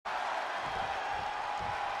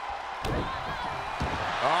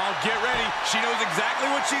Oh, get ready. She knows exactly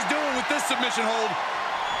what she's doing with this submission hold.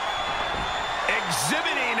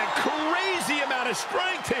 Exhibiting a crazy amount of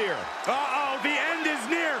strength here. Uh-oh, the end is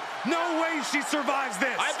near. No way she survives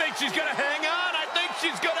this. I think she's gonna hang on. I think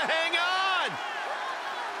she's gonna hang on.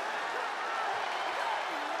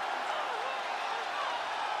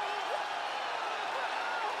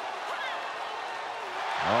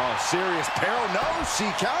 Oh, serious peril. No, she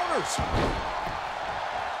counters.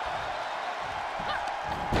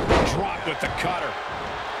 Drop with the cutter.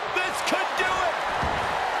 This could do it.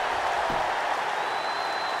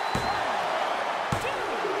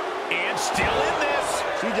 And still in this.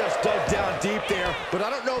 She just dug down deep there, but I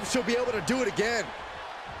don't know if she'll be able to do it again.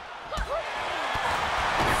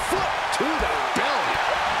 Foot to the belly.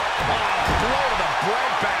 Oh, blow to the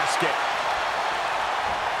breadbasket.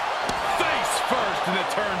 Face first in the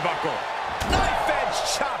turnbuckle. Knife edge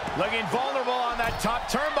chop. Looking vulnerable on that top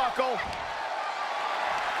turnbuckle.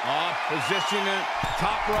 Position in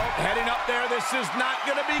top rope, heading up there. This is not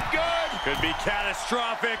going to be good. Could be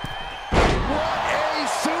catastrophic. What a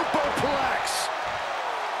superplex!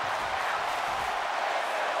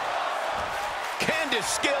 Candice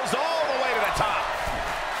scales all the way to the top.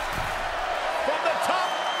 From the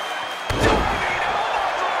top. Diving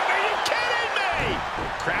elbow drop. Are you kidding me?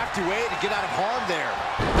 Crafty way to get out of harm there.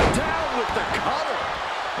 Down with the cutter.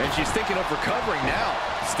 And she's thinking of recovering now.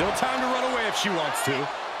 Still time to run away if she wants to.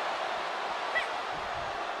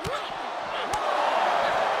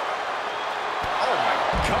 Oh my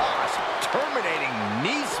gosh. Terminating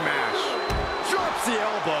knee smash. Drops the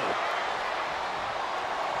elbow.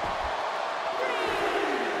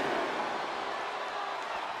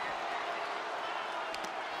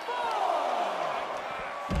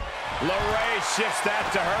 Lerae shifts that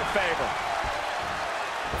to her favor.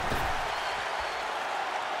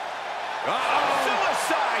 Uh-oh.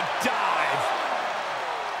 Suicide dive.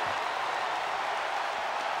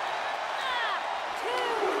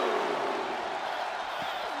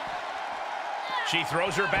 She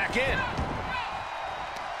throws her back in.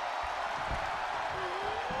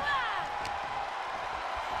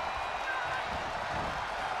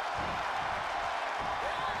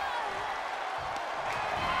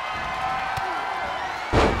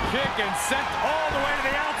 Kick and sent all the way to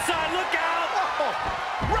the outside. Look out! Oh,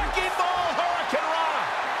 wrecking ball, Hurricane Rana.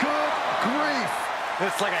 Good grief.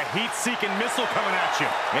 It's like a heat-seeking missile coming at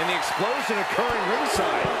you. And the explosion occurring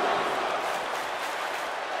ringside.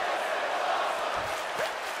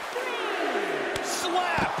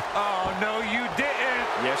 Slap. Oh, no, you didn't.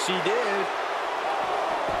 Yes, she did.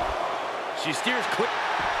 She steers quick.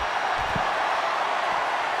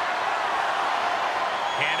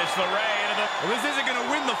 Candice Lerae into the... Well, this isn't going to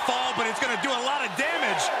win the fall, but it's going to do a lot of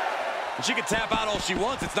damage. And she can tap out all she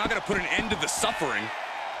wants. It's not going to put an end to the suffering.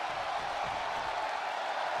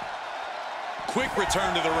 Quick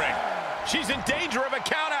return to the ring. She's in danger of a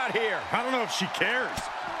count out here. I don't know if she cares.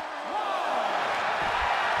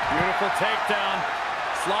 Beautiful takedown.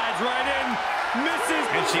 Slides right in. Misses.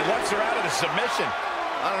 And she lets her out of the submission.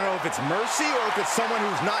 I don't know if it's mercy or if it's someone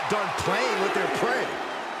who's not done playing with their prey.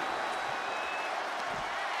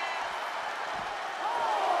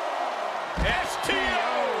 STO!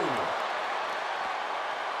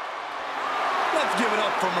 Let's give it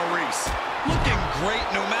up for Maryse. Looking great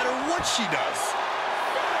no matter what she does.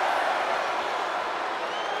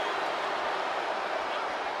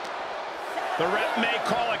 The ref may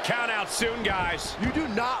call a count out soon, guys. You do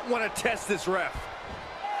not want to test this ref.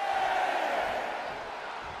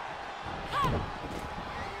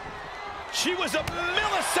 She was a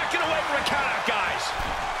millisecond away from a count out, guys.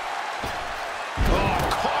 Oh,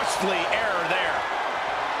 costly error there.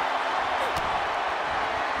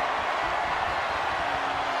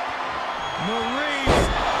 Maryse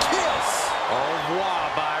kiss. Au revoir,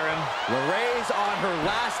 Byron. Lerae's on her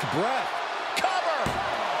last breath. Cover.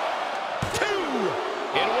 Two.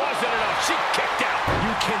 It wasn't enough. She kicked out.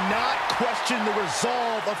 You cannot question the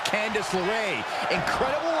resolve of Candice Lerae.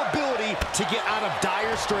 Incredible ability to get out of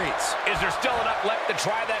dire straits. Is there still enough left to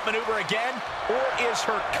try that maneuver again? Or is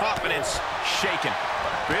her confidence shaken?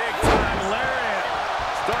 Big time Lariat.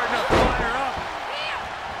 Starting to fire up.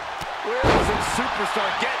 Where is this superstar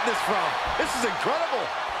getting this from? This is incredible.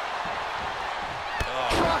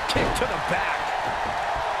 Drop kick to the back.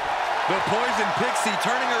 The Poison Pixie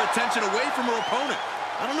turning her attention away from her opponent.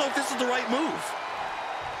 I don't know if this is the right move.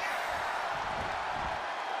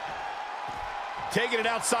 Taking it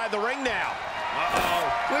outside the ring now. Uh-oh.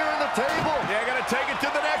 Clearing the table. They're going to take it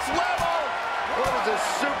to the next level. What is this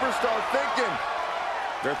superstar thinking?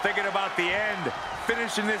 They're thinking about the end.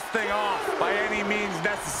 finishing this thing off by any means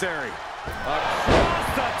necessary. Across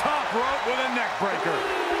the top rope with a neck breaker.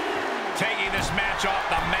 Taking this match off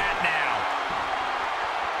the mat now.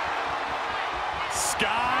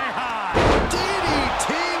 Sky high. DDT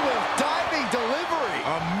with diving delivery.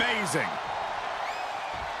 Amazing.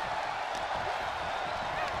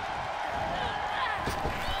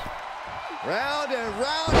 Round and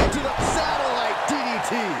round into the satellite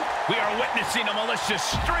DDT. We are witnessing a malicious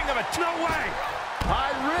string of No way.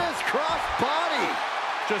 High risk cross body.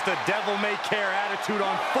 Just a devil-may-care attitude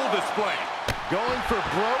on full display. Going for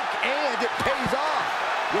broke, and it pays off.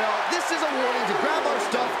 Well, this is a warning to grab our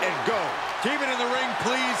stuff and go. Keep it in the ring,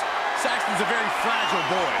 please. Saxton's a very fragile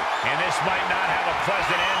boy. And this might not have a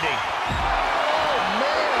pleasant ending. Oh,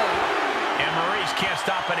 man. And Maryse can't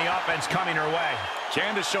stop any offense coming her way.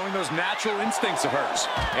 Candice showing those natural instincts of hers.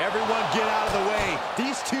 Everyone get out of the way.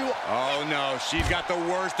 These two... Oh, no. She's got the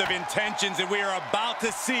worst of intentions, and we are about to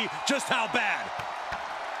see just how bad.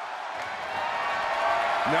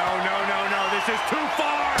 No, no, no, no. This is too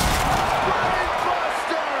far.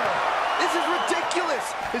 Brainbuster! This is ridiculous.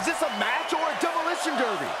 Is this a match or a demolition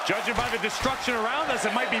derby? Judging by the destruction around us,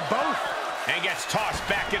 it might be both. And gets tossed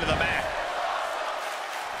back into the mat.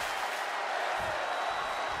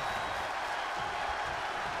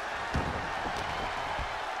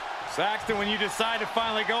 Saxton, when you decide to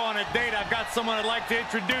finally go on a date, I've got someone I'd like to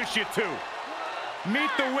introduce you to.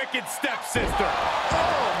 Meet the wicked stepsister.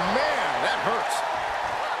 Oh, man, that hurts.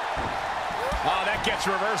 Oh, that gets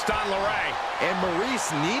reversed on Lerae. And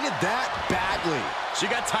Maryse needed that badly. She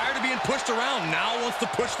got tired of being pushed around, now wants to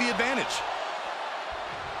push the advantage.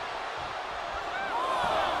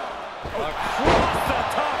 Across the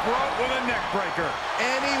top rope with a neck breaker.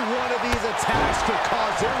 Any one of these attacks could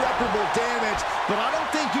cause irreparable damage, but I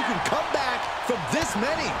don't think you can come back from this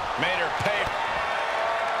many. Made her pay.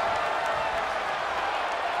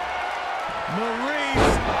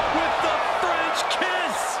 Maryse with the French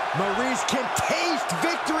kiss. Maryse can taste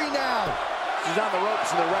victory now. She's on the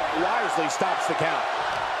ropes, and the ref wisely stops the count.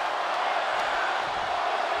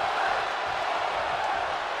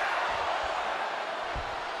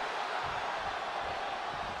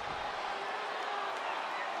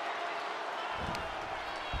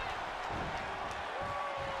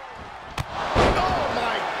 Oh,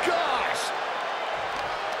 my gosh.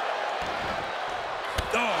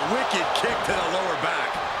 Oh, wicked kick to the lower back.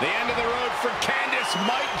 The end of the road for Candice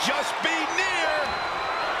might just be near.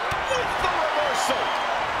 With the reversal.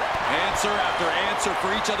 Answer after answer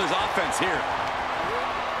for each other's offense here.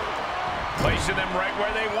 Placing them right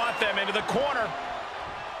where they want them, into the corner.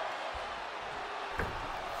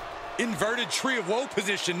 Inverted tree of woe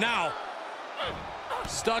position now.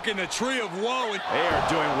 Stuck in the tree of woe. And They are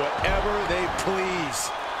doing whatever they please.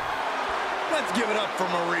 let's give it up for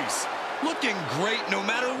Maryse. Looking great no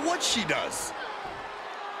matter what she does.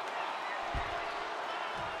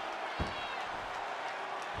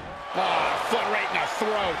 Foot right in the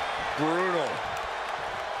throat. Brutal.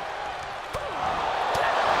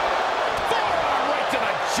 Forearm right to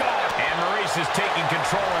the jaw. And Maryse is taking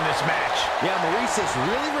control in this match. Yeah, Maryse is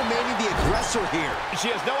really remaining the aggressor here.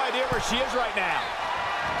 She has no idea where she is right now.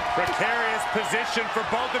 Precarious position for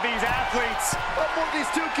both of these athletes. What more these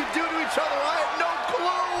two can do to each other, I have no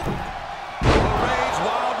clue. Lerae's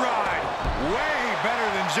wild ride. Way better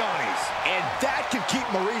than Johnny's. And that can keep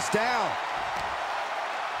Maryse down.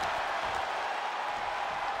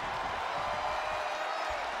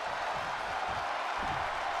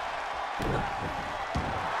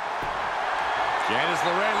 Candice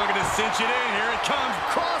Lerae looking to cinch it in. Here it comes.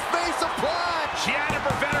 Crossface applied. She had to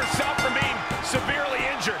prevent herself from being severely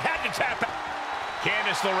injured. Had to tap out.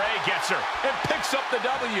 Candice Lerae gets her and picks up the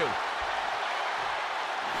W.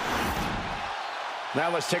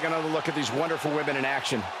 Now let's take another look at these wonderful women in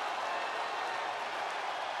action.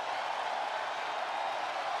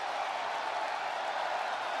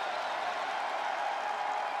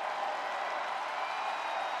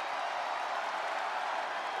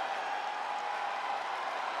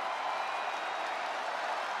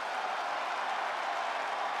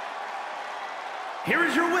 Here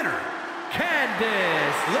is your winner,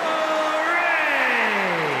 Candice LeRae.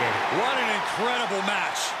 What an incredible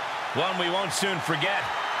match. One we won't soon forget.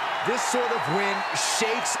 This sort of win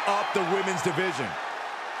shakes up the women's division.